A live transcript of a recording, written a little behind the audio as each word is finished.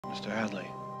Mr. Hadley,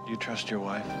 do you trust your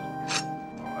wife?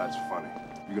 Oh, that's funny.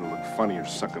 You're gonna look funnier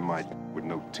sucking my with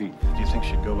no teeth. Do you think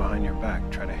she'd go behind your back,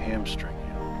 try to hamstring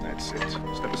you? That's it.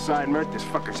 Step aside, Mert. This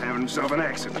fucker's having himself an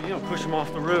accident. You don't push him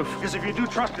off the roof. Because if you do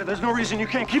trust her, there's no reason you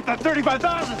can't keep that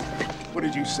 $35,000. What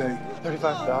did you say?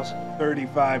 35,000.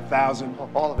 35,000.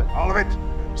 All of it. All of it?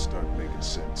 Start making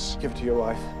sense. Give to your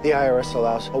wife. The IRS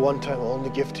allows a one-time only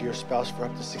gift to your spouse for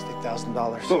up to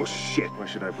 $60,000. Bullshit. Why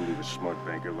should I believe a smart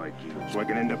banker like you? So I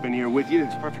can end up in here with you?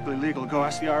 It's perfectly legal. Go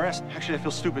ask the IRS. Actually, I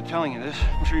feel stupid telling you this.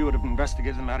 I'm sure you would have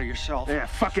investigated the matter yourself. Yeah,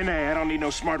 fucking A. I don't need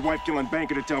no smart wife-killing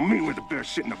banker to tell me where the bear's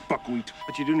shit in the buckwheat.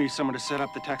 But you do need someone to set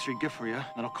up the tax-free gift for you.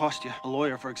 That'll cost you. A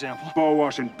lawyer, for example.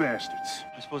 Ball-washing bastards.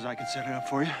 I suppose I could set it up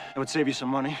for you. That would save you some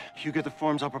money. If you get the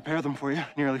forms, I'll prepare them for you.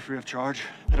 Nearly free of charge.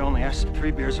 I'd only ask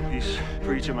 3 beers apiece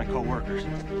for each of my co-workers.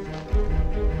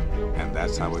 And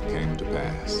that's how it came to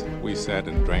pass. We sat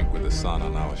and drank with the sun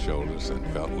on our shoulders and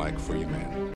felt like free men.